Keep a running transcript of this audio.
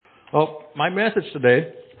Well, my message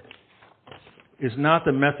today is not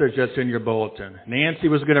the message that's in your bulletin. Nancy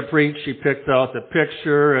was going to preach. She picked out the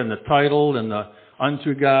picture and the title and the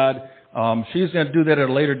unto God. She's going to do that at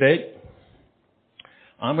a later date.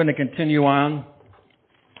 I'm going to continue on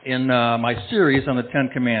in my series on the Ten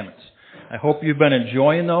Commandments. I hope you've been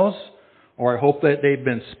enjoying those, or I hope that they've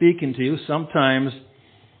been speaking to you. Sometimes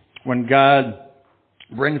when God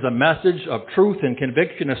brings a message of truth and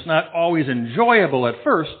conviction, it's not always enjoyable at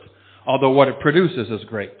first, although what it produces is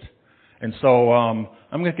great. And so I'm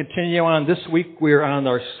going to continue on. This week we're on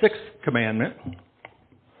our 6th commandment. And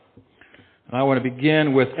I want to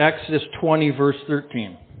begin with Exodus 20, verse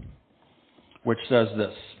 13, which says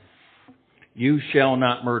this: "You shall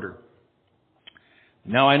not murder."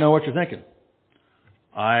 Now I know what you're thinking.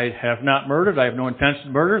 I have not murdered. I have no intention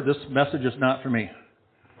to murder. This message is not for me.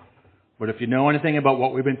 But if you know anything about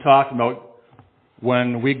what we've been talking about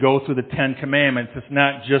when we go through the Ten Commandments, it's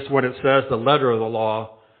not just what it says, the letter of the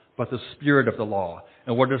law, but the spirit of the law.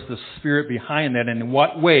 And what is the spirit behind that? And in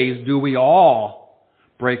what ways do we all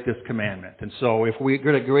break this commandment? And so if we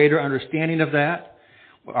get a greater understanding of that,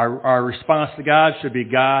 our response to God should be,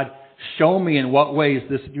 God, show me in what ways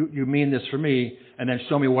you mean this for me, and then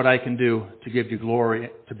show me what I can do to give you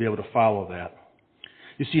glory, to be able to follow that.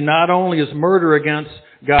 You see, not only is murder against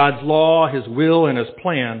God's law, His will, and His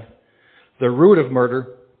plan, the root of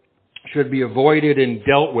murder should be avoided and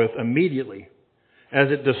dealt with immediately, as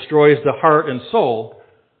it destroys the heart and soul,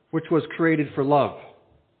 which was created for love.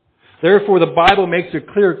 Therefore, the Bible makes a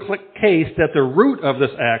clear case that the root of this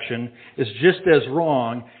action is just as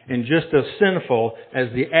wrong and just as sinful as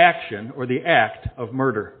the action or the act of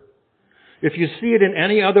murder. If you see it in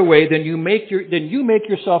any other way, then you make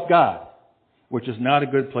yourself God, which is not a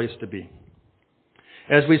good place to be.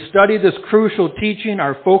 As we study this crucial teaching,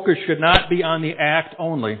 our focus should not be on the act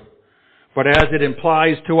only, but as it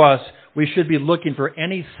implies to us, we should be looking for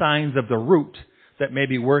any signs of the root that may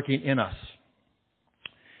be working in us.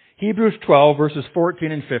 Hebrews 12, verses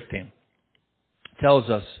 14 and 15 tells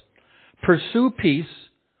us, "Pursue peace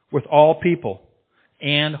with all people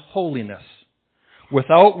and holiness,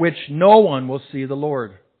 without which no one will see the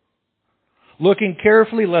Lord. Looking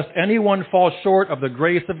carefully lest anyone fall short of the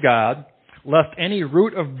grace of God, lest any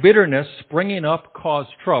root of bitterness springing up cause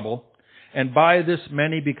trouble, and by this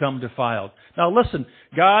many become defiled." Now listen,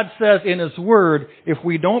 God says in His Word, if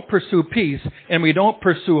we don't pursue peace and we don't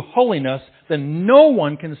pursue holiness, then no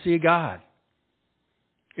one can see God.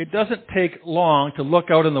 It doesn't take long to look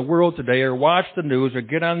out in the world today or watch the news or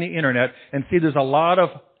get on the internet and see there's a lot of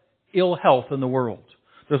ill health in the world.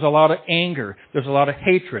 There's a lot of anger. There's a lot of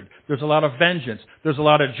hatred. There's a lot of vengeance. There's a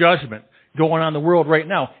lot of judgment going on in the world right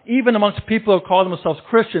now, even amongst people who call themselves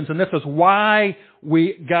Christians. And this is why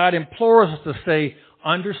God implores us to say,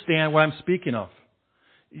 understand what I'm speaking of.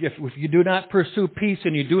 If you do not pursue peace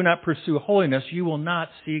and you do not pursue holiness, you will not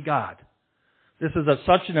see God. This is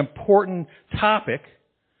such an important topic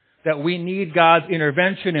that we need God's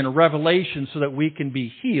intervention and revelation so that we can be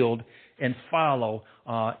healed and follow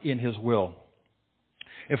in His will.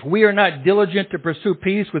 If we are not diligent to pursue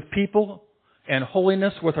peace with people and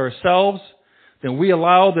holiness with ourselves, then we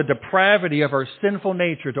allow the depravity of our sinful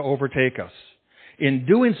nature to overtake us. In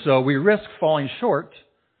doing so, we risk falling short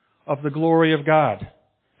of the glory of God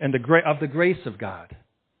and of the grace of God.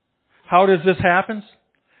 How does this happen?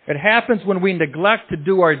 It happens when we neglect to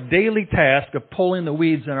do our daily task of pulling the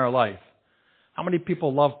weeds in our life. How many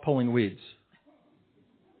people love pulling weeds?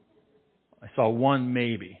 I saw one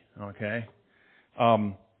maybe, okay?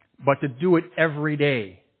 But to do it every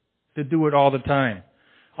day, to do it all the time.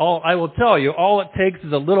 I will tell you, all it takes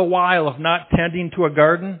is a little while of not tending to a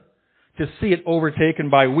garden to see it overtaken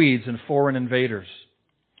by weeds and foreign invaders.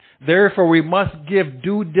 Therefore, we must give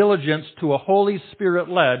due diligence to a Holy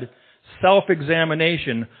Spirit-led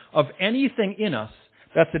self-examination of anything in us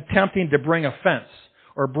that's attempting to bring offense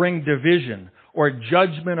or bring division or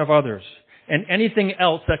judgment of others and anything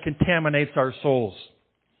else that contaminates our souls.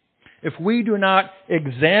 If we do not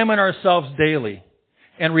examine ourselves daily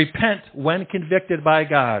and repent when convicted by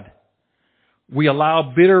God, we allow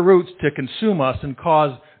bitter roots to consume us and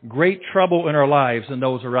cause great trouble in our lives and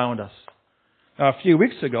those around us. Now, a few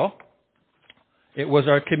weeks ago, it was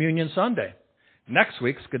our Communion Sunday. Next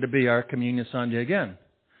week's going to be our Communion Sunday again.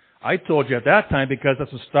 I told you at that time, because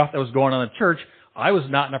that's the stuff that was going on in the church, I was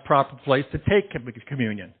not in a proper place to take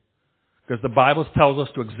communion. Because the Bible tells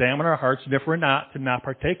us to examine our hearts, and if we're not, to not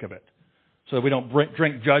partake of it, so that we don't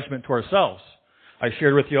drink judgment to ourselves. I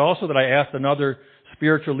shared with you also that I asked another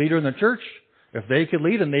spiritual leader in the church if they could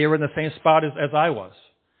lead, and they were in the same spot as I was.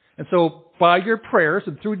 And so by your prayers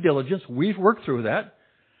and through diligence, we've worked through that.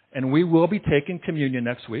 and we will be taking communion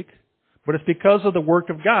next week. But it's because of the work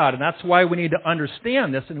of God, and that's why we need to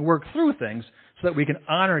understand this and work through things so that we can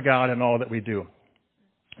honor God in all that we do.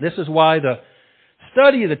 This is why the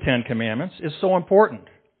study of the Ten Commandments is so important.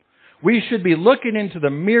 We should be looking into the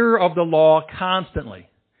mirror of the law constantly,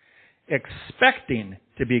 expecting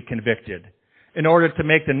to be convicted in order to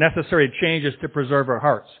make the necessary changes to preserve our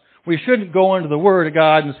hearts. We shouldn't go into the Word of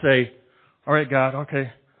God and say, all right, God,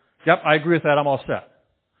 okay, yep, I agree with that, I'm all set.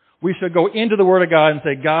 We should go into the Word of God and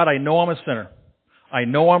say, God, I know I'm a sinner. I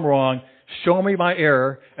know I'm wrong. Show me my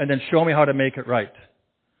error, and then show me how to make it right.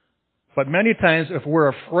 But many times, if we're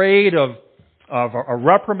afraid of a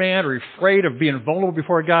reprimand or afraid of being vulnerable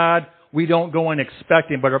before God, we don't go in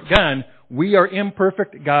expecting. But again, we are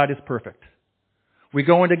imperfect. God is perfect. We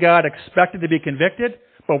go into God expecting to be convicted,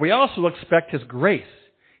 but we also expect His grace.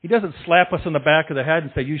 He doesn't slap us on the back of the head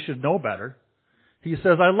and say, you should know better. He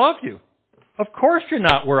says, I love you. Of course you're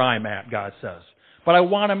not where I'm at, God says. But I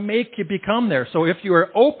want to make you become there. So if you are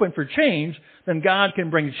open for change, then God can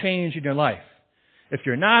bring change in your life. If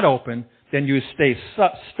you're not open, then you stay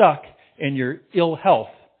stuck in your ill health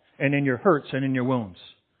and in your hurts and in your wounds.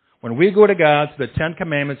 When we go to God to the Ten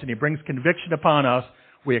Commandments and He brings conviction upon us,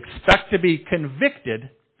 we expect to be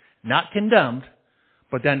convicted, not condemned,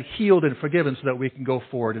 but then healed and forgiven so that we can go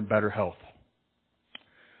forward in better health.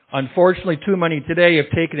 Unfortunately, too many today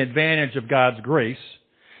have taken advantage of God's grace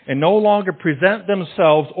and no longer present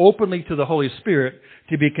themselves openly to the Holy Spirit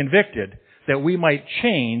to be convicted, that we might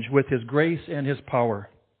change with His grace and His power.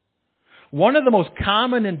 One of the most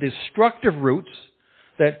common and destructive roots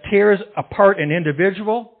that tears apart an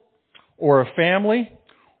individual or a family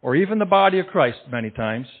or even the body of Christ many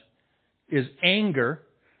times is anger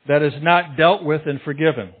that is not dealt with and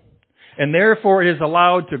forgiven. And therefore it is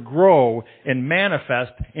allowed to grow and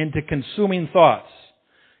manifest into consuming thoughts,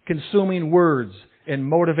 consuming words and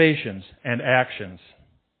motivations and actions.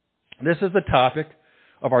 This is the topic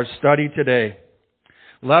of our study today.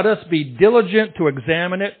 Let us be diligent to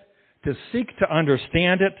examine it, to seek to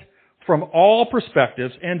understand it from all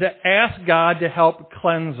perspectives, and to ask God to help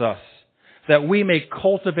cleanse us, that we may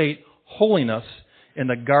cultivate holiness in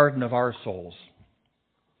the garden of our souls.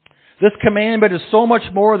 This commandment is so much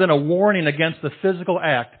more than a warning against the physical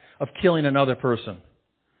act of killing another person.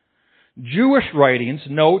 Jewish writings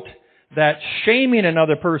note that shaming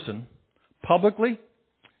another person publicly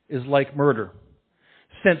is like murder,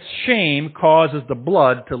 since shame causes the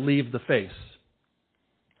blood to leave the face.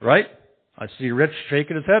 Right? I see Rich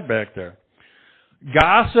shaking his head back there.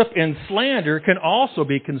 Gossip and slander can also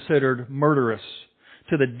be considered murderous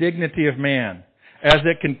to the dignity of man, as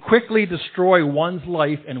it can quickly destroy one's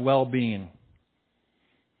life and well-being.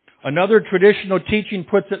 Another traditional teaching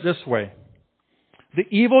puts it this way: the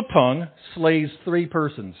evil tongue slays three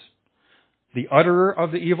persons: the utterer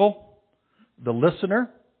of the evil, the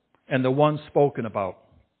listener, and the one spoken about.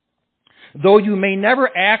 Though you may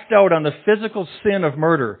never act out on the physical sin of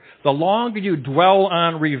murder, the longer you dwell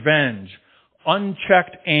on revenge,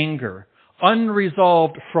 unchecked anger,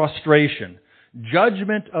 unresolved frustration,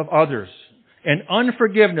 judgment of others, and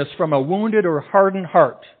unforgiveness from a wounded or hardened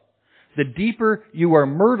heart, the deeper you are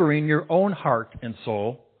murdering your own heart and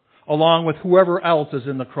soul, along with whoever else is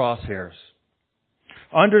in the crosshairs.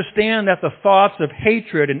 Understand that the thoughts of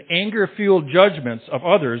hatred and anger-fueled judgments of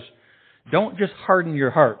others don't just harden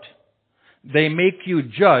your heart. They make you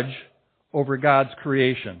judge over God's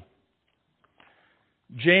creation.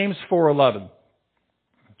 James 4:11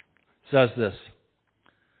 says this: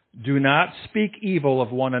 do not speak evil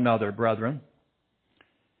of one another, brethren.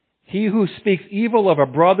 He who speaks evil of a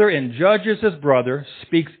brother and judges his brother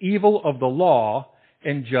speaks evil of the law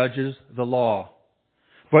and judges the law.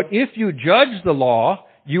 But if you judge the law,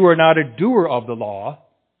 you are not a doer of the law,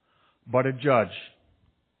 but a judge.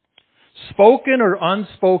 Spoken or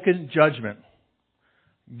unspoken judgment,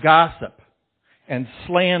 gossip, and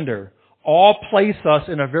slander all place us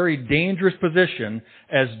in a very dangerous position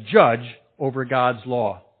as judge over God's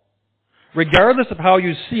law. Regardless of how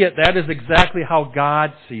you see it, that is exactly how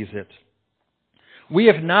God sees it. We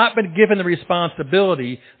have not been given the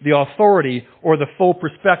responsibility, the authority, or the full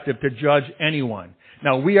perspective to judge anyone.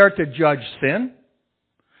 Now, we are to judge sin,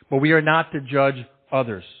 but we are not to judge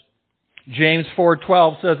others. James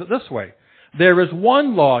 4:12 says it this way: there is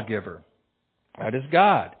one lawgiver, that is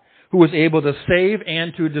God, who is able to save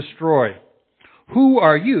and to destroy. Who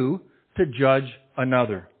are you to judge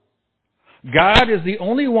another? God is the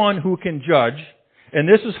only one who can judge, and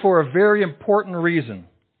this is for a very important reason.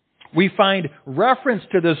 We find reference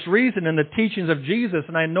to this reason in the teachings of Jesus,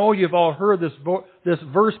 and I know you've all heard this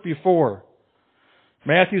verse before.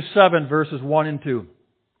 Matthew 7, verses 1 and 2.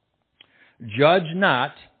 Judge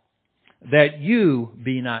not, that you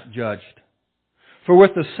be not judged. For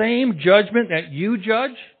with the same judgment that you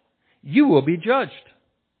judge, you will be judged.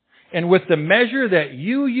 And with the measure that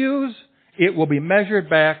you use, it will be measured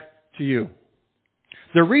back to you.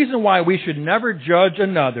 The reason why we should never judge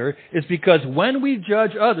another is because when we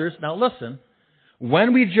judge others, now listen,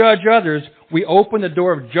 when we judge others, we open the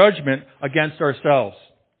door of judgment against ourselves.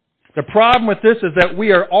 The problem with this is that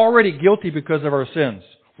we are already guilty because of our sins.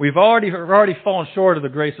 We've already fallen short of the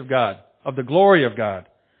grace of God, of the glory of God.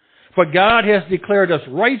 But God has declared us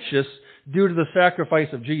righteous due to the sacrifice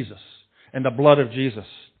of Jesus and the blood of Jesus.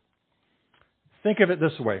 Think of it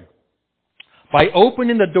this way. By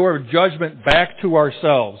opening the door of judgment back to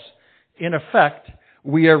ourselves, in effect,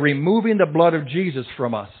 we are removing the blood of Jesus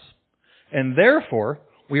from us. And therefore,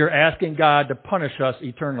 we are asking God to punish us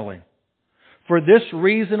eternally. For this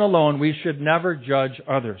reason alone, we should never judge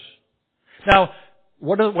others. Now,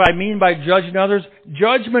 what do I mean by judging others?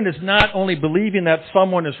 Judgment is not only believing that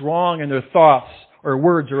someone is wrong in their thoughts or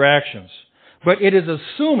words or actions, but it is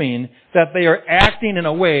assuming that they are acting in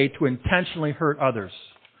a way to intentionally hurt others.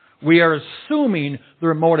 We are assuming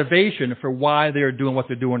their motivation for why they are doing what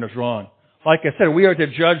they're doing is wrong. Like I said, we are to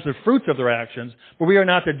judge the fruits of their actions, but we are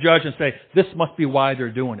not to judge and say, this must be why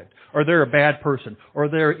they're doing it, or they're a bad person, or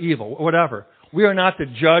they're evil, whatever. We are not to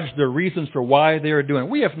judge the reasons for why they are doing it.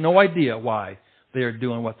 We have no idea why they are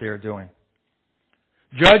doing what they are doing.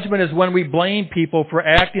 Judgment is when we blame people for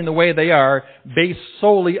acting the way they are based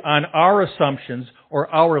solely on our assumptions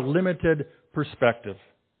or our limited perspective.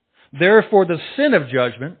 Therefore, the sin of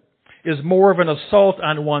judgment is more of an assault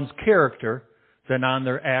on one's character than on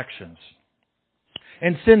their actions.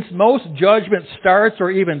 And since most judgment starts or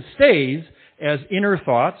even stays as inner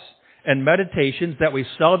thoughts and meditations that we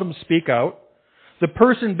seldom speak out, the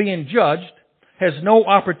person being judged has no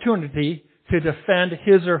opportunity to defend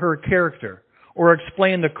his or her character or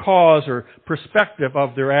explain the cause or perspective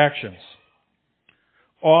of their actions.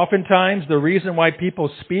 Oftentimes, the reason why people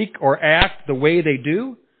speak or act the way they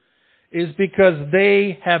do is because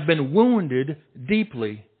they have been wounded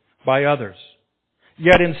deeply by others.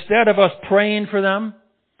 Yet instead of us praying for them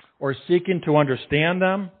or seeking to understand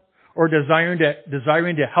them or desiring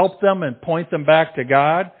to help them and point them back to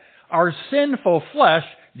God, our sinful flesh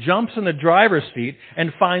jumps in the driver's seat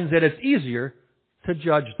and finds that it's easier to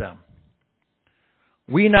judge them.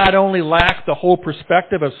 We not only lack the whole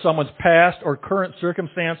perspective of someone's past or current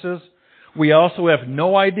circumstances, we also have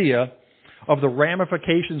no idea of the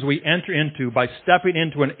ramifications we enter into by stepping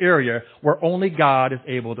into an area where only God is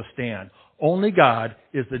able to stand. Only God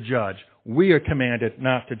is the judge. We are commanded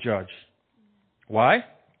not to judge. Why?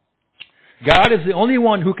 God is the only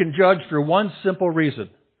one who can judge for one simple reason.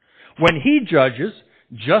 When He judges,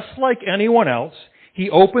 just like anyone else, He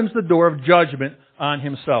opens the door of judgment on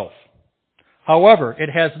Himself. However, it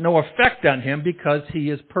has no effect on Him because He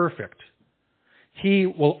is perfect. He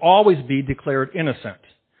will always be declared innocent.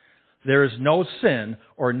 There is no sin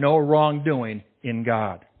or no wrongdoing in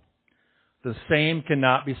God. The same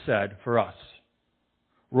cannot be said for us.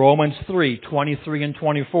 Romans 3:23 and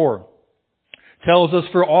 24 tells us,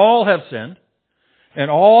 "For all have sinned, and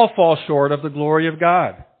all fall short of the glory of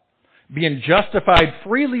God, being justified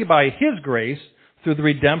freely by His grace through the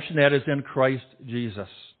redemption that is in Christ Jesus."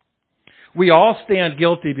 We all stand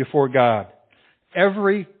guilty before God,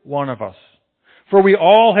 every one of us. For we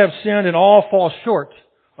all have sinned and all fall short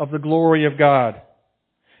of the glory of God.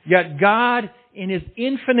 Yet God, in His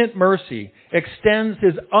infinite mercy, extends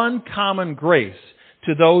His uncommon grace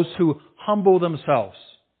to those who humble themselves,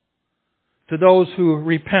 to those who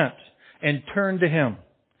repent and turn to Him,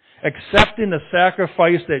 accepting the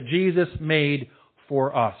sacrifice that Jesus made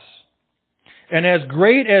for us. And as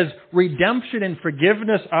great as redemption and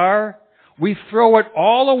forgiveness are, we throw it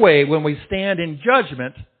all away when we stand in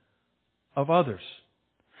judgment of others.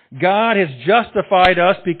 God has justified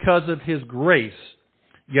us because of His grace,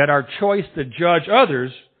 yet our choice to judge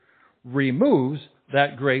others removes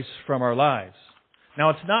that grace from our lives. Now,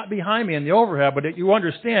 it's not behind me in the overhead, but you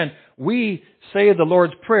understand, we say the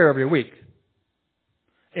Lord's Prayer every week.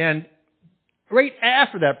 And right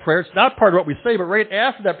after that prayer, it's not part of what we say, but right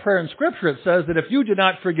after that prayer in Scripture, it says that if you do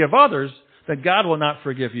not forgive others, then God will not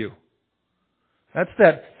forgive you. That's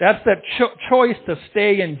that choice to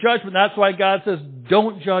stay in judgment. That's why God says,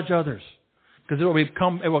 don't judge others, because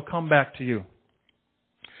it will come back to you.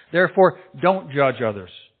 Therefore, don't judge others.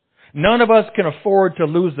 None of us can afford to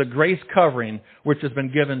lose the grace covering which has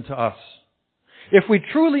been given to us. If we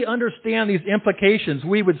truly understand these implications,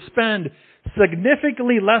 we would spend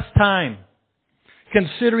significantly less time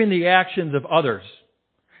considering the actions of others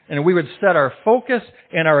and we would set our focus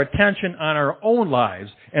and our attention on our own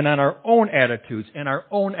lives and on our own attitudes and our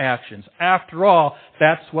own actions. After all,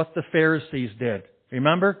 that's what the Pharisees did.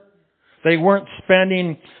 Remember? They weren't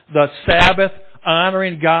spending the Sabbath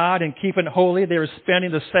honoring God and keeping it holy. They were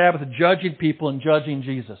spending the Sabbath judging people and judging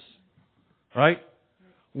Jesus. Right?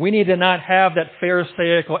 We need to not have that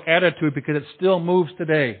Pharisaical attitude because it still moves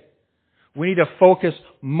today. We need to focus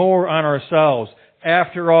more on ourselves.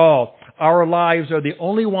 After all, our lives are the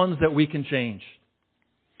only ones that we can change.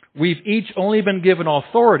 We've each only been given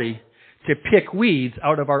authority to pick weeds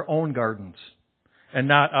out of our own gardens and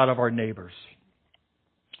not out of our neighbors.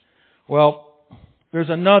 Well, there's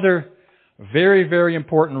another very, very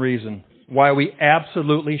important reason why we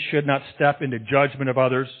absolutely should not step into judgment of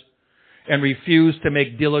others and refuse to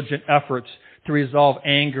make diligent efforts to resolve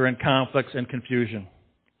anger and conflicts and confusion.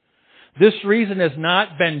 This reason has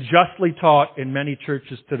not been justly taught in many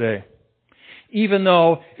churches today, even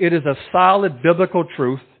though it is a solid biblical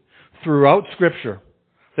truth throughout Scripture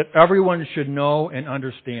that everyone should know and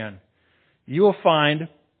understand. You will find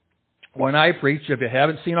when I preach, if you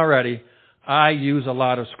haven't seen already, I use a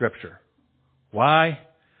lot of Scripture. Why?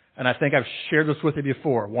 And I think I've shared this with you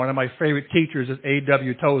before. One of my favorite teachers is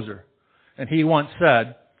A.W. Tozer. And he once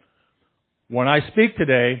said, when I speak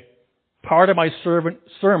today, part of my sermon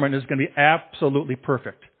is going to be absolutely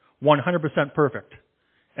perfect. 100% perfect.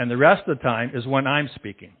 And the rest of the time is when I'm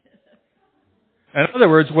speaking. In other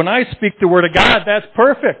words, when I speak the Word of God, that's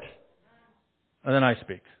perfect. And then I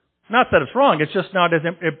speak. Not that it's wrong, it's just not as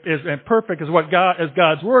perfect as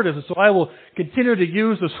God's Word is. And so I will continue to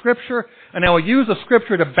use the Scripture, and I will use the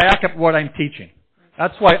Scripture to back up what I'm teaching.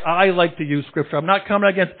 That's why I like to use Scripture. I'm not coming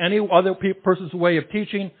against any other person's way of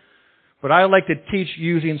teaching, but I like to teach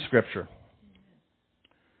using Scripture.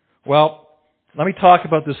 Well, let me talk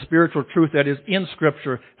about the spiritual truth that is in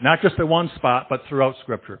Scripture, not just in one spot, but throughout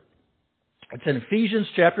Scripture. It's in Ephesians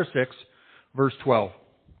chapter 6, verse 12.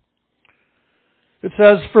 It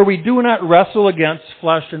says, "For we do not wrestle against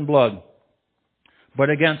flesh and blood,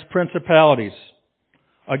 but against principalities,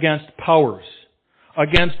 against powers,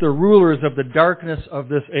 against the rulers of the darkness of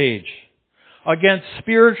this age, against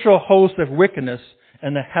spiritual hosts of wickedness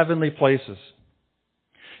in the heavenly places."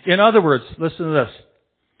 In other words, listen to this.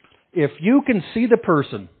 If you can see the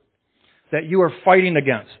person that you are fighting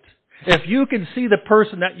against, if you can see the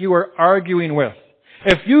person that you are arguing with,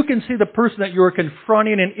 if you can see the person that you are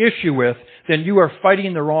confronting an issue with, then you are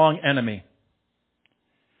fighting the wrong enemy.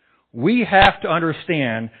 We have to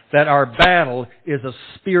understand that our battle is a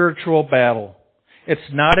spiritual battle. It's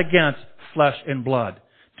not against flesh and blood.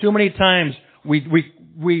 Too many times we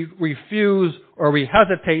refuse or we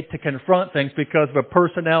hesitate to confront things because of a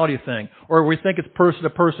personality thing, or we think it's person to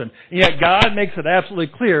person. And yet God makes it absolutely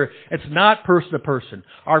clear it's not person to person.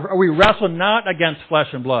 We wrestle not against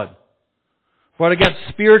flesh and blood, but against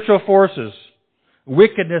spiritual forces,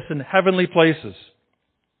 wickedness in heavenly places.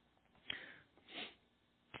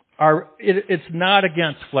 It's not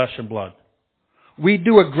against flesh and blood. We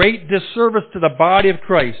do a great disservice to the body of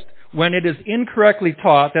Christ when it is incorrectly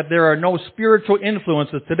taught that there are no spiritual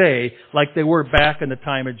influences today like they were back in the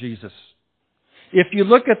time of Jesus. If you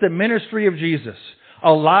look at the ministry of Jesus,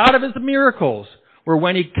 a lot of his miracles were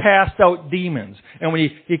when he cast out demons and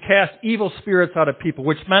when he cast evil spirits out of people,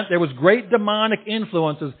 which meant there was great demonic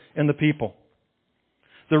influences in the people.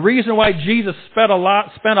 The reason why Jesus spent a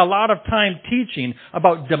lot of time teaching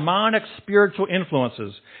about demonic spiritual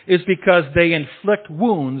influences is because they inflict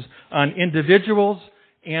wounds on individuals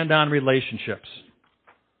and on relationships.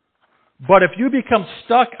 But if you become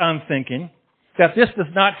stuck on thinking that this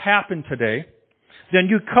does not happen today, then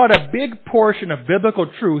you cut a big portion of biblical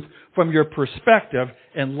truth from your perspective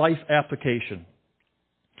and life application.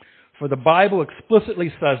 For the Bible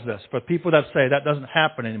explicitly says this, for people that say that doesn't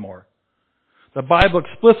happen anymore. The Bible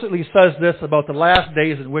explicitly says this about the last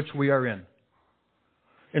days in which we are in.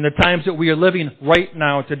 In the times that we are living right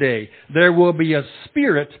now today, there will be a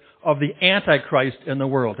spirit of the Antichrist in the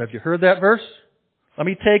world. Have you heard that verse? Let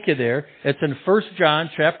me take you there. It's in 1 John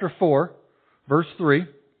chapter 4, verse 3.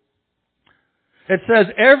 It says,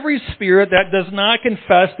 "Every spirit that does not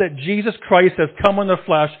confess that Jesus Christ has come in the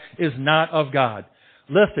flesh is not of God."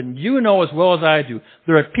 Listen, you know as well as I do,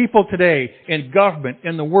 there are people today in government,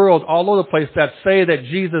 in the world, all over the place that say that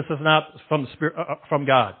Jesus is not from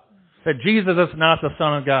God. That Jesus is not the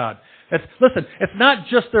Son of God. Listen, it's not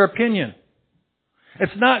just their opinion.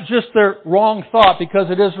 It's not just their wrong thought, because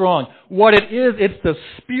it is wrong. What it is, it's the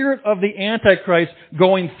spirit of the Antichrist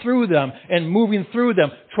going through them and moving through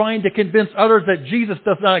them, trying to convince others that Jesus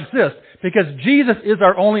does not exist, because Jesus is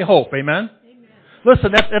our only hope. Amen?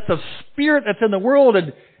 Listen, that's a spirit that's in the world,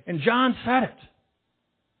 and John said it.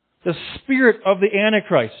 The spirit of the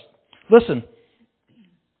Antichrist. Listen,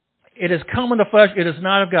 it has come in the flesh, it is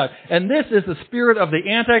not of God. And this is the spirit of the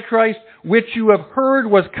Antichrist, which you have heard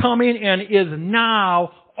was coming and is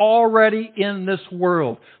now already in this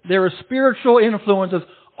world. There are spiritual influences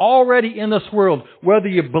already in this world. Whether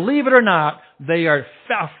you believe it or not, they are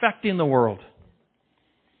affecting the world.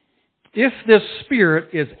 If this spirit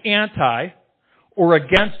is anti or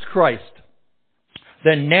against Christ,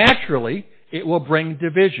 then naturally it will bring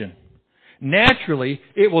division. Naturally,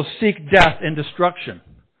 it will seek death and destruction.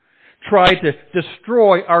 Try to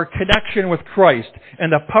destroy our connection with Christ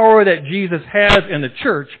and the power that Jesus has in the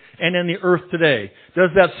church and in the earth today. Does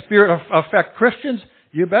that spirit affect Christians?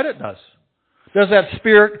 You bet it does. Does that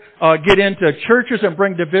spirit get into churches and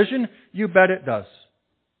bring division? You bet it does.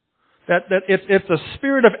 That it's the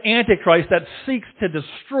spirit of Antichrist that seeks to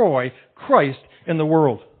destroy Christ in the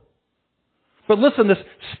world. But listen, this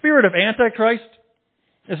spirit of Antichrist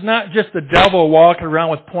is not just the devil walking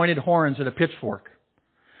around with pointed horns and a pitchfork.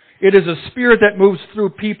 It is a spirit that moves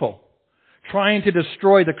through people, trying to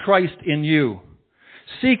destroy the Christ in you,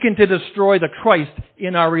 seeking to destroy the Christ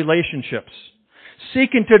in our relationships,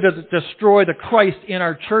 seeking to destroy the Christ in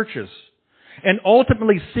our churches, and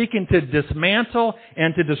ultimately seeking to dismantle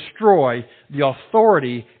and to destroy the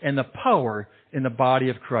authority and the power in the body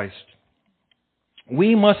of Christ.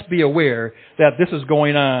 We must be aware that this is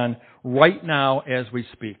going on right now as we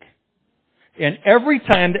speak. And every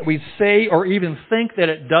time that we say or even think that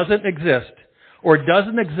it doesn't exist, or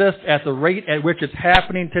doesn't exist at the rate at which it's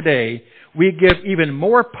happening today, we give even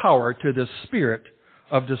more power to the spirit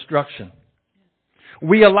of destruction.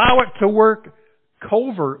 We allow it to work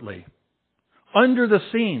covertly, under the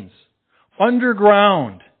scenes,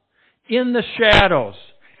 underground, in the shadows,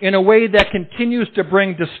 in a way that continues to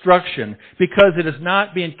bring destruction because it is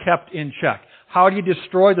not being kept in check. How do you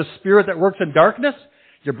destroy the spirit that works in darkness?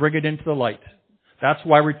 You bring it into the light. That's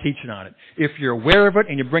why we're teaching on it. If you're aware of it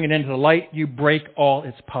and you bring it into the light, you break all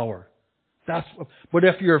its power. But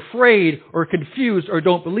if you're afraid or confused or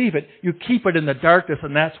don't believe it, you keep it in the darkness,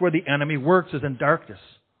 and that's where the enemy works, is in darkness.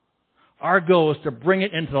 Our goal is to bring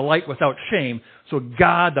it into the light without shame, so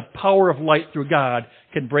God, the power of light through God,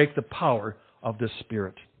 can break the power of this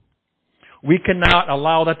spirit. We cannot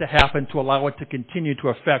allow that to happen, to allow it to continue to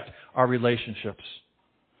affect our relationships.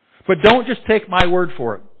 But don't just take my word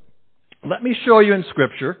for it. Let me show you in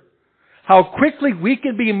Scripture how quickly we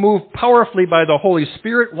can be moved powerfully by the Holy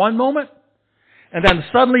Spirit one moment, and then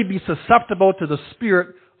suddenly be susceptible to the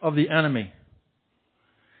spirit of the enemy.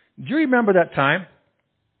 Do you remember that time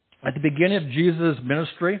at the beginning of Jesus'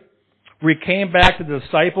 ministry where he came back to the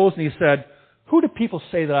disciples and he said, "Who do people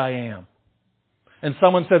say that I am?" And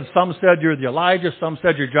some said you're the Elijah, some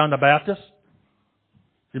said you're John the Baptist.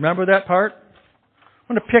 You remember that part?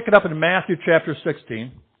 I'm going to pick it up in Matthew chapter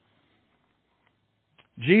 16.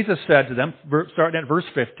 Jesus said to them, starting at verse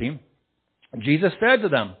 15, Jesus said to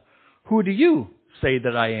them, "Who do you say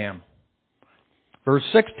that I am?" Verse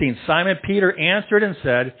 16, Simon Peter answered and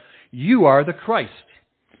said, "You are the Christ,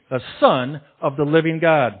 the Son of the living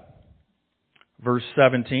God." Verse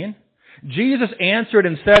 17, Jesus answered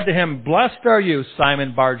and said to him, "Blessed are you,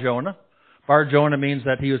 Simon Bar-Jonah." Bar-Jonah means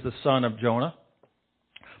that he was the son of Jonah.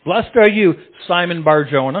 "Blessed are you, Simon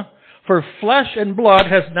Bar-Jonah, for flesh and blood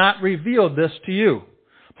has not revealed this to you,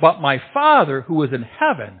 but my Father who is in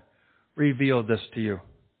heaven revealed this to you."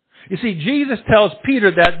 You see, Jesus tells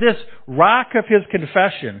Peter that this rock of his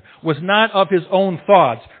confession was not of his own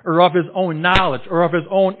thoughts or of his own knowledge or of his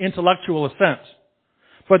own intellectual assent,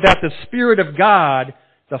 but that the Spirit of God,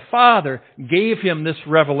 the Father, gave him this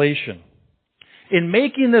revelation. In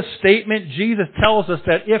making this statement, Jesus tells us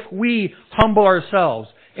that if we humble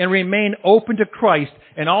ourselves and remain open to Christ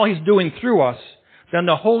and all He's doing through us, then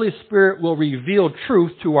the Holy Spirit will reveal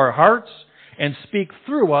truth to our hearts and speak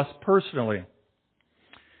through us personally.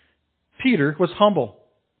 Peter was humble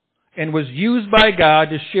and was used by God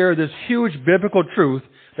to share this huge biblical truth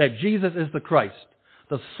that Jesus is the Christ,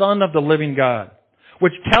 the Son of the living God,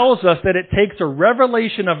 which tells us that it takes a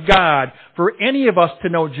revelation of God for any of us to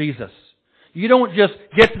know Jesus. You don't just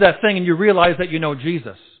get to that thing and you realize that you know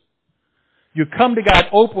Jesus. You come to God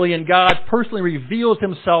openly and God personally reveals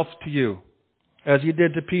Himself to you, as He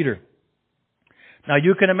did to Peter. Now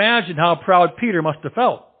you can imagine how proud Peter must have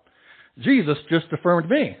felt. Jesus just affirmed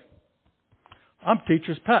me. I'm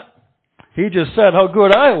teacher's pet. He just said how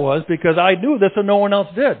good I was because I knew this and no one else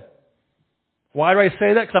did. Why do I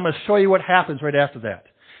say that? Because I'm going to show you what happens right after that.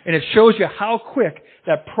 And it shows you how quick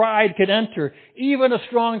that pride can enter even a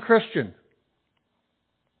strong Christian.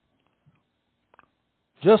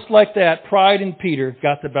 Just like that, pride in Peter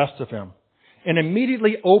got the best of him. and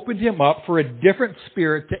immediately opened him up for a different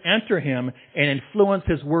spirit to enter him and influence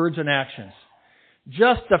his words and actions.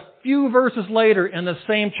 Just a few verses later in the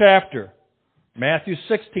same chapter, Matthew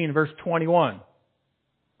 16, verse 21,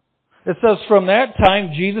 it says, "From that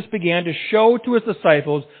time Jesus began to show to his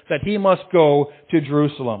disciples that he must go to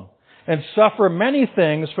Jerusalem and suffer many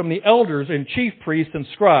things from the elders and chief priests and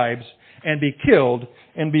scribes and be killed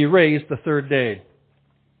and be raised the third day."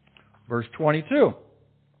 Verse 22.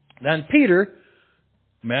 "Then Peter,"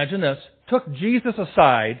 imagine this, "took Jesus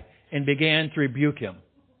aside and began to rebuke him,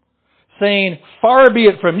 saying, 'Far be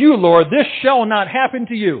it from you, Lord, this shall not happen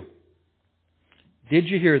to you.'" Did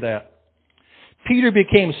you hear that? Peter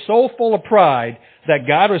became so full of pride that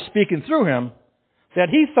God was speaking through him that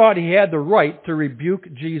he thought he had the right to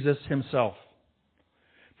rebuke Jesus himself.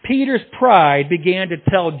 Peter's pride began to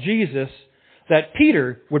tell Jesus that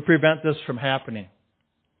Peter would prevent this from happening.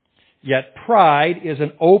 Yet pride is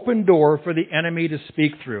an open door for the enemy to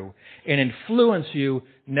speak through and influence you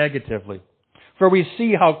negatively. For we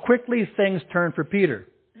see how quickly things turn for Peter.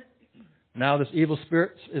 Now this evil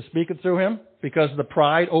spirit is speaking through him because the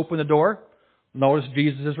pride opened the door. Notice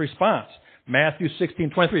Jesus' response. Matthew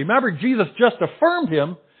 16:23. Remember, Jesus just affirmed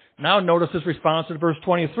him. Now notice his response in verse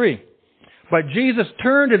 23. "But Jesus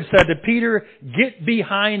turned and said to Peter, 'Get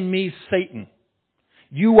behind me, Satan.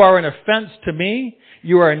 You are an offense to me.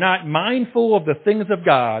 You are not mindful of the things of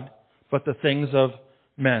God, but the things of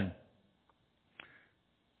men.'"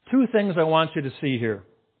 Two things I want you to see here.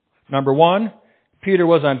 Number one, Peter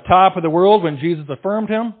was on top of the world when Jesus affirmed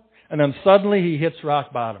him, and then suddenly he hits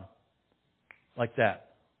rock bottom. Like that.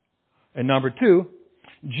 And number two,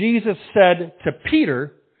 Jesus said to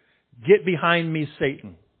Peter, "Get behind me,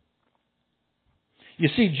 Satan." You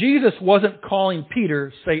see, Jesus wasn't calling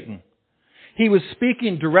Peter Satan. He was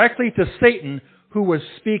speaking directly to Satan, who was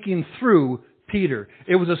speaking through Peter.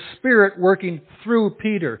 It was a spirit working through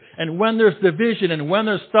Peter. And when there's division and when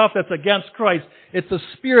there's stuff that's against Christ, it's a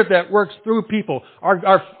spirit that works through people.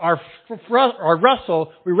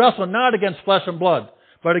 We wrestle not against flesh and blood,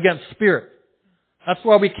 but against spirit. That's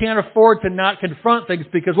why we can't afford to not confront things,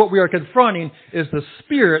 because what we are confronting is the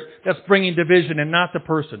spirit that's bringing division and not the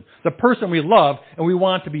person. The person we love and we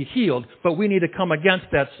want to be healed, but we need to come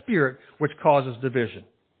against that spirit which causes division.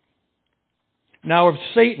 Now, if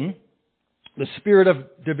Satan, the spirit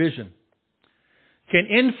of division, can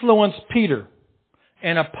influence Peter,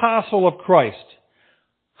 an apostle of Christ,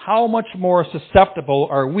 how much more susceptible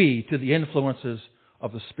are we to the influences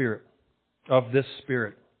of the Spirit, of this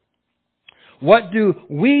Spirit? What do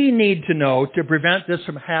we need to know to prevent this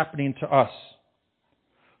from happening to us?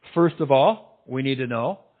 First of all, we need to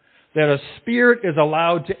know that a spirit is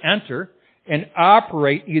allowed to enter and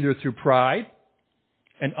operate either through pride,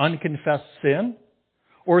 an unconfessed sin,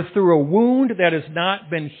 or through a wound that has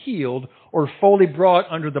not been healed or fully brought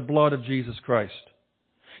under the blood of Jesus Christ.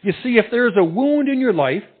 You see, if there is a wound in your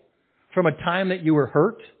life from a time that you were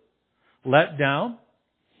hurt, let down,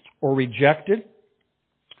 or rejected,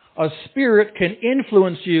 a spirit can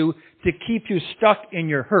influence you to keep you stuck in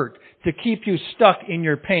your hurt, to keep you stuck in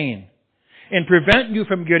your pain, and prevent you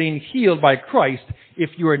from getting healed by Christ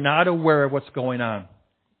if you are not aware of what's going on.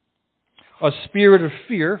 A spirit of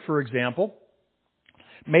fear, for example,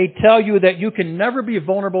 may tell you that you can never be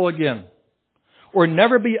vulnerable again, or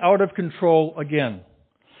never be out of control again,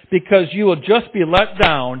 because you will just be let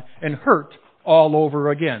down and hurt all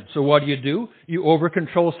over again. So what do? You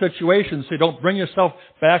over-control situations so you don't bring yourself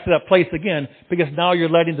back to that place again, because now you're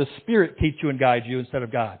letting the Spirit teach you and guide you instead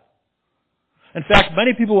of God. In fact,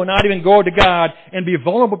 many people will not even go to God and be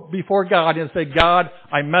vulnerable before God and say, "God,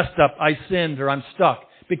 I messed up, I sinned, or I'm stuck,"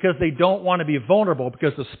 because they don't want to be vulnerable,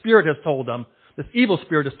 because the Spirit has told them, this evil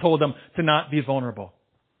spirit has told them to not be vulnerable.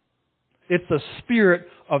 It's the spirit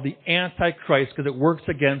of the Antichrist, because it works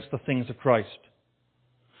against the things of Christ.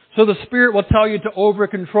 So the Spirit will tell you to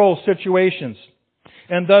over-control situations,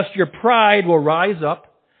 and thus your pride will rise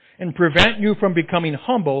up and prevent you from becoming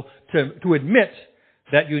humble to admit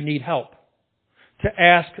that you need help, to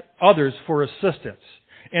ask others for assistance,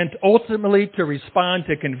 and ultimately to respond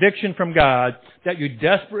to conviction from God that you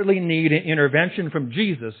desperately need an intervention from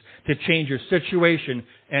Jesus to change your situation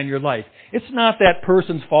and your life. It's not that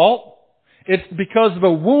person's fault. It's because of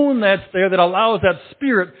a wound that's there that allows that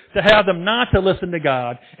spirit to have them not to listen to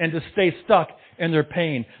God and to stay stuck in their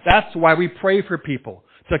pain. That's why we pray for people,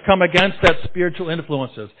 to come against that spiritual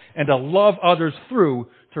influences and to love others through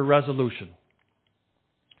to resolution.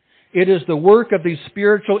 It is the work of these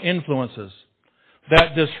spiritual influences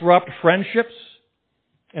that disrupt friendships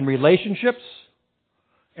and relationships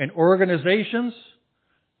and organizations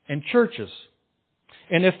and churches.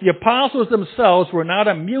 And if the apostles themselves were not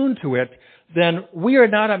immune to it, then we are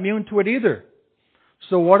not immune to it either.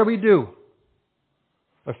 So what do?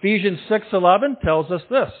 Ephesians 6:11 tells us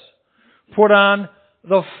this. Put on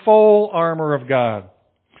the full armor of God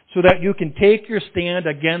so that you can take your stand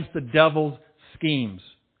against the devil's schemes.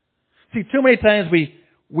 See, too many times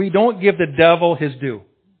we don't give the devil his due.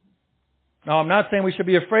 Now, I'm not saying we should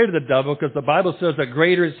be afraid of the devil, because the Bible says that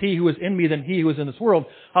greater is he who is in me than he who is in this world.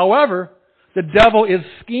 However, the devil is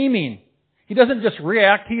scheming. He doesn't just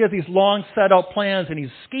react. He has these long set out plans, and he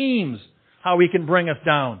schemes how he can bring us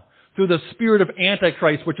down through the spirit of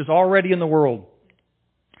Antichrist, which is already in the world.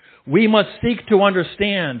 We must seek to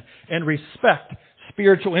understand and respect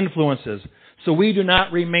spiritual influences so we do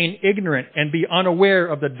not remain ignorant and be unaware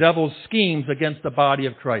of the devil's schemes against the body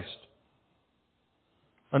of Christ.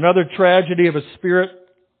 Another tragedy of a spirit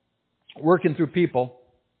working through people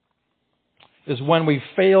is when we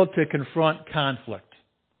fail to confront conflict.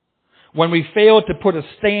 When we fail to put a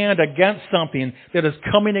stand against something that is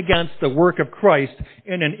coming against the work of Christ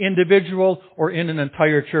in an individual or in an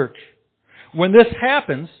entire church. When this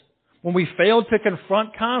happens, when we fail to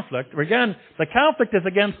confront conflict, again, the conflict is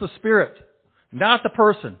against the spirit, not the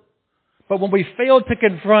person. But when we fail to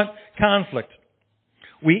confront conflict,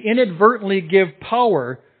 we inadvertently give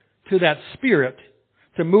power to that spirit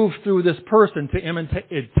to move through this person to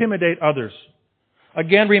intimidate others.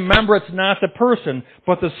 Again, remember, it's not the person,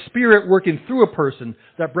 but the spirit working through a person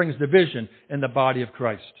that brings division in the body of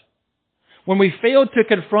Christ. When we fail to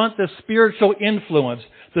confront this spiritual influence,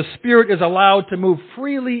 the spirit is allowed to move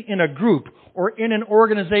freely in a group or in an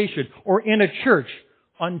organization or in a church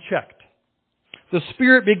unchecked. The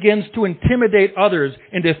Spirit begins to intimidate others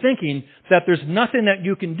into thinking that there's nothing that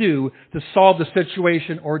you can do to solve the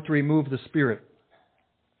situation or to remove the Spirit.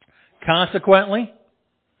 Consequently,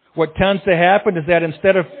 what tends to happen is that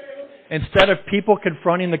instead of people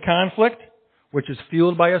confronting the conflict, which is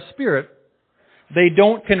fueled by a spirit, they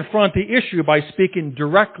don't confront the issue by speaking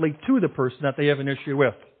directly to the person that they have an issue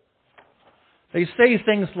with. They say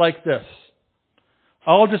things like this: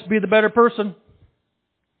 I'll just be the better person.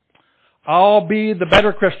 I'll be the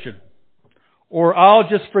better Christian. Or I'll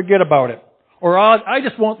just forget about it. Or I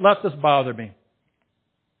just won't let this bother me.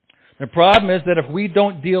 The problem is that if we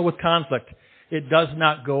don't deal with conflict, it does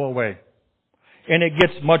not go away. And it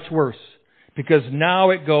gets much worse, because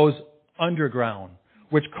now it goes underground,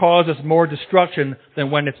 which causes more destruction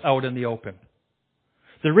than when it's out in the open.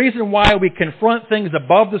 The reason why we confront things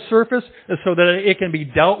above the surface is so that it can be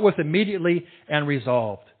dealt with immediately and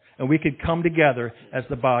resolved, and we can come together as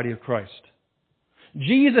the body of Christ.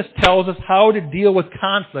 Jesus tells us how to deal with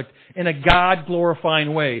conflict in a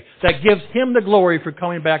God-glorifying way that gives Him the glory for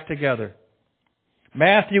coming back together.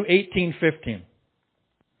 Matthew 18:15.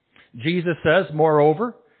 Jesus says,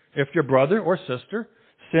 Moreover, if your brother or sister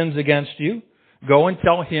sins against you, go and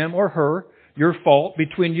tell him or her your fault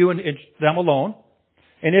between you and them alone.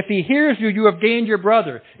 And if he hears you, you have gained your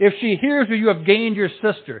brother. If she hears you, you have gained your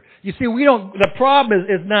sister. You see, the problem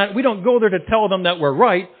is not, we don't go there to tell them that we're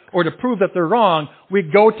right or to prove that they're wrong. We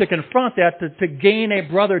go to confront that, to gain a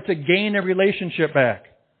brother, to gain a relationship back.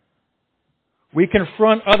 We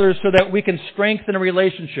confront others so that we can strengthen a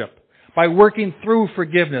relationship by working through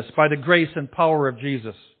forgiveness by the grace and power of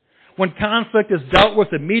Jesus. When conflict is dealt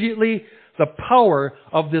with immediately, the power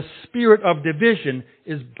of this spirit of division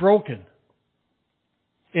is broken.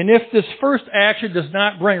 And if this first action does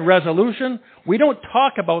not bring resolution, we don't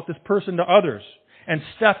talk about this person to others and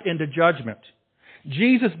step into judgment.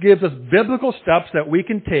 Jesus gives us biblical steps that we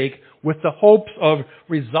can take with the hopes of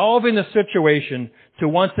resolving the situation to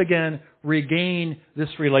once again regain this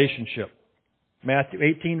relationship. Matthew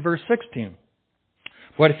 18, verse 16.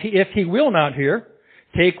 But if he will not hear,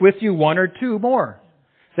 take with you one or two more,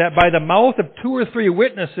 that by the mouth of 2 or 3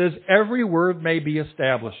 witnesses every word may be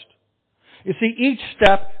established. You see, each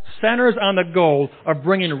step centers on the goal of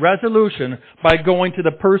bringing resolution by going to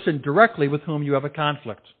the person directly with whom you have a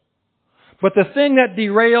conflict. But the thing that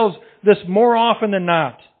derails this more often than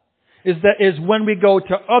not is when we go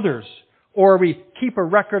to others, or we keep a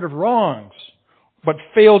record of wrongs, but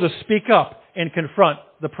fail to speak up and confront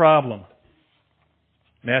the problem.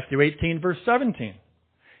 Matthew 18, verse 17.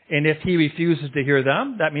 And if he refuses to hear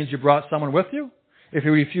them, that means you brought someone with you. If he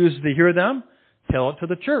refuses to hear them, tell it to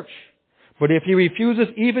the church. But if he refuses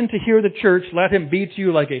even to hear the church, let him be to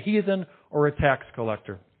you like a heathen or a tax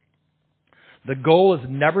collector. The goal is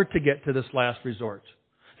never to get to this last resort.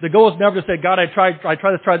 The goal is never to say, God, I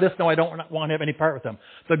tried this, no, I don't want to have any part with them.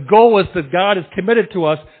 The goal is that God has committed to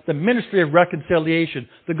us the ministry of reconciliation.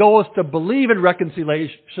 The goal is to believe in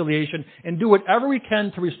reconciliation and do whatever we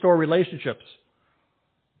can to restore relationships,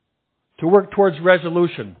 to work towards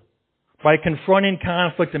resolution. by confronting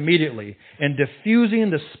conflict immediately and diffusing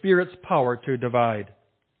the Spirit's power to divide.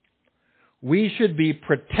 We should be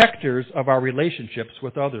protectors of our relationships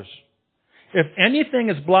with others. If anything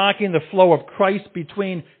is blocking the flow of Christ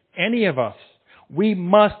between any of us, we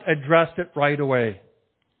must address it right away.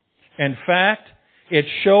 In fact, it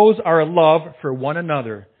shows our love for one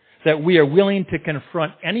another that we are willing to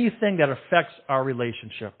confront anything that affects our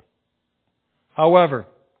relationship. However,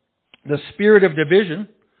 the spirit of division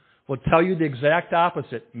will tell you the exact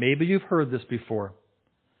opposite. Maybe you've heard this before.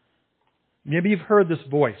 Maybe you've heard this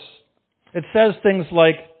voice. It says things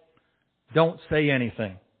like, don't say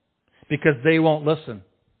anything because they won't listen.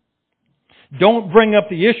 Don't bring up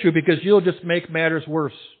the issue because you'll just make matters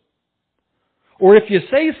worse. Or if you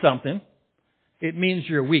say something, it means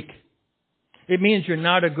you're weak. It means you're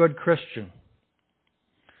not a good Christian.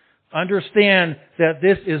 Understand that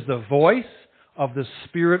this is the voice of the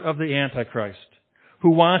spirit of the Antichrist,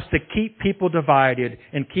 who wants to keep people divided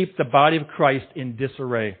and keep the body of Christ in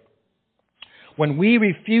disarray. When we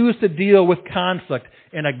refuse to deal with conflict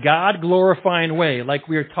in a God-glorifying way, like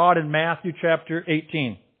we are taught in Matthew chapter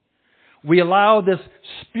 18, we allow this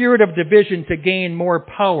spirit of division to gain more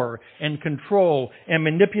power and control and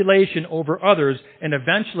manipulation over others and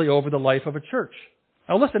eventually over the life of a church.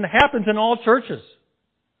 Now listen, it happens in all churches.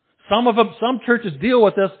 Some churches deal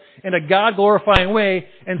with this in a God-glorifying way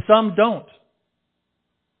and some don't.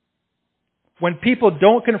 When people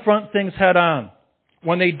don't confront things head on,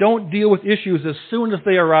 when they don't deal with issues as soon as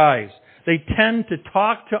they arise, they tend to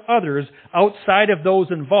talk to others outside of those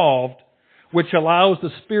involved, which allows the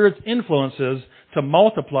Spirit's influences to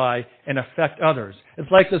multiply and affect others.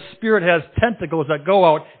 It's like the Spirit has tentacles that go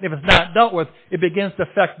out, and if it's not dealt with, it begins to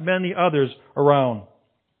affect many others around.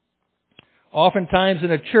 Oftentimes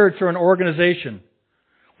in a church or an organization,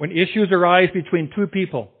 when issues arise between two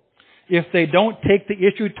people, if they don't take the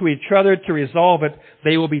issue to each other to resolve it,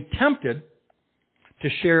 they will be tempted to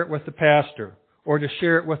share it with the pastor, or to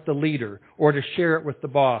share it with the leader, or to share it with the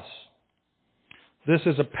boss. This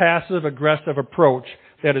is a passive-aggressive approach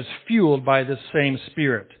that is fueled by this same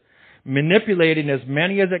spirit, manipulating as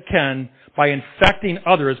many as it can by infecting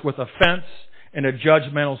others with offense and a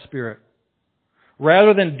judgmental spirit.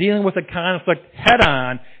 Rather than dealing with the conflict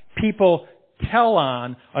head-on, people tell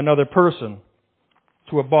on another person,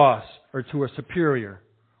 to a boss, or to a superior,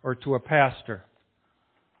 or to a pastor.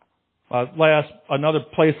 Another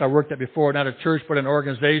place I worked at before, not a church, but an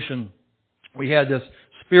organization, we had this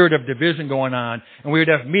spirit of division going on, and we would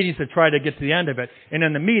have meetings to try to get to the end of it. And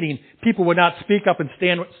in the meeting, people would not speak up and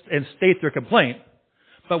stand and state their complaint.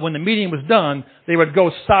 But when the meeting was done, they would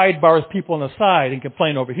go sidebar with people on the side and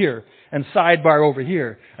complain over here, and sidebar over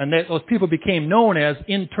here. And those people became known as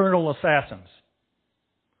internal assassins,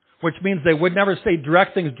 which means they would never say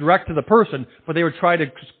direct things direct to the person, but they would try to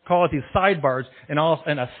call it these sidebars and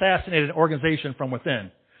assassinate an organization from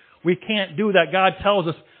within. We can't do that. God tells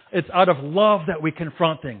us it's out of love that we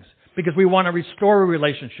confront things, because we want to restore a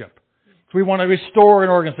relationship. We want to restore an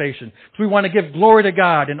organization. We want to give glory to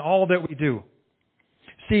God in all that we do.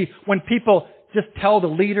 See, when people just tell the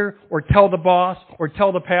leader or tell the boss or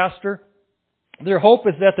tell the pastor, their hope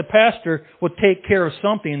is that the pastor will take care of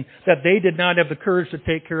something that they did not have the courage to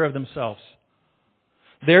take care of themselves.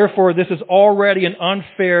 Therefore, this is already an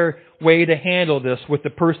unfair way to handle this with the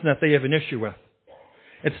person that they have an issue with.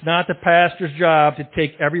 It's not the pastor's job to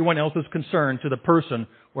take everyone else's concern to the person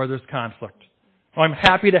where there's conflict. I'm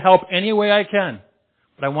happy to help any way I can,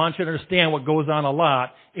 but I want you to understand what goes on a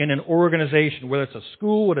lot in an organization, whether it's a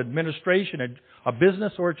school, an administration, a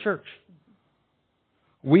business, or a church.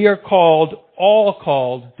 We are all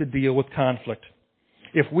called to deal with conflict.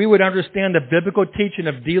 If we would understand the biblical teaching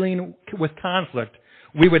of dealing with conflict,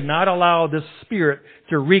 we would not allow this spirit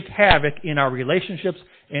to wreak havoc in our relationships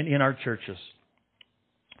and in our churches.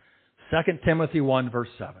 2 Timothy 1 verse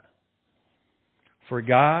 7. For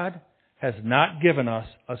God has not given us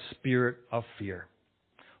a spirit of fear,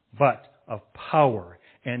 but of power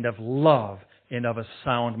and of love and of a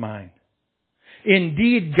sound mind.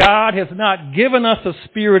 Indeed, God has not given us a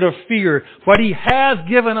spirit of fear, but He has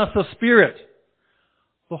given us a spirit,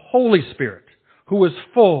 the Holy Spirit, who is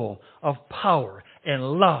full of power and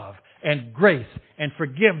love and grace and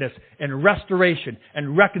forgiveness and restoration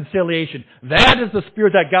and reconciliation. That is the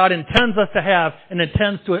spirit that God intends us to have and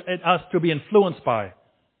intends us to be influenced by.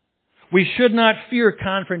 We should not fear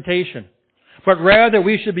confrontation, but rather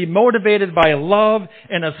we should be motivated by love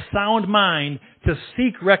and a sound mind to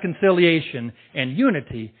seek reconciliation and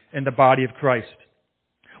unity in the body of Christ.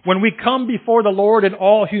 When we come before the Lord in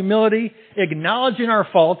all humility, acknowledging our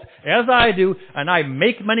faults, as I do, and I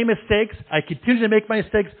make many mistakes, I continue to make my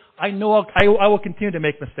mistakes, I know I will continue to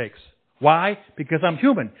make mistakes. Why? Because I'm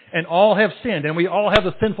human, and all have sinned, and we all have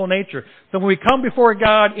a sinful nature. So when we come before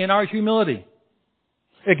God in our humility,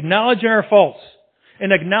 acknowledging our faults,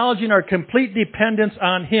 and acknowledging our complete dependence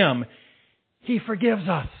on Him, He forgives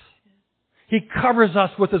us. He covers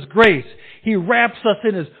us with His grace. He wraps us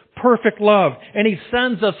in His perfect love, and He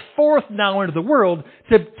sends us forth now into the world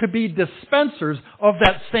to be dispensers of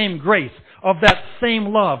that same grace, of that same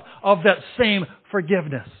love, of that same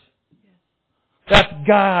forgiveness. That's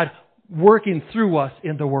God working through us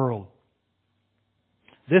in the world.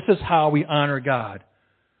 This is how we honor God,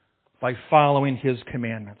 by following His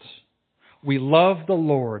commandments. We love the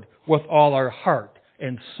Lord with all our heart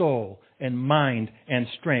and soul and mind and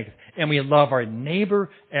strength. And we love our neighbor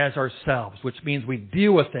as ourselves, which means we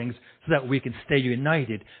deal with things so that we can stay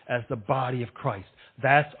united as the body of Christ.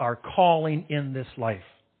 That's our calling in this life.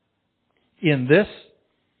 In this,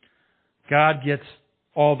 God gets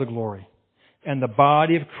all the glory, and the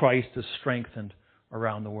body of Christ is strengthened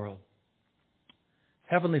around the world.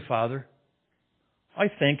 Heavenly Father, I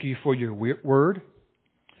thank You for Your word,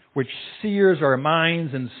 which sears our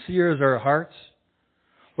minds and sears our hearts.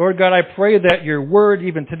 Lord God, I pray that Your word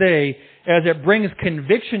even today, as it brings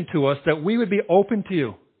conviction to us, that we would be open to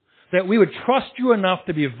You, that we would trust You enough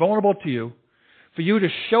to be vulnerable to You, for You to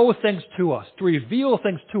show things to us, to reveal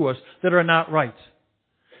things to us that are not right.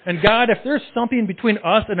 And God, if there's something between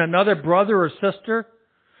us and another brother or sister,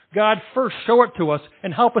 God, first show it to us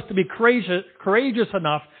and help us to be courageous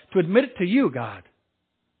enough to admit it to You, God,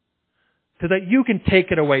 so that You can take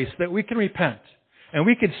it away, so that we can repent and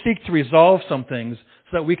we can seek to resolve some things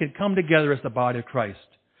so that we can come together as the body of Christ.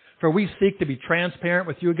 For we seek to be transparent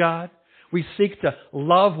with You, God. We seek to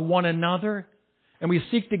love one another, and we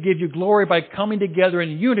seek to give You glory by coming together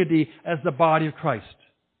in unity as the body of Christ.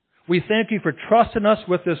 We thank You for trusting us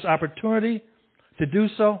with this opportunity to do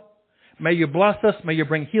so. May You bless us. May You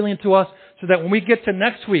bring healing to us so that when we get to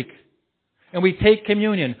next week and we take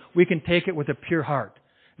communion, we can take it with a pure heart,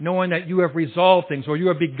 knowing that You have resolved things, or You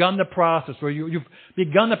have begun the process, or You've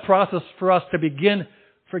begun the process for us to begin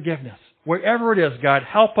forgiveness. Wherever it is, God,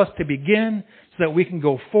 help us to begin so that we can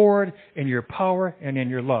go forward in Your power and in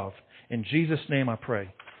Your love. In Jesus' name I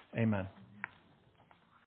pray. Amen.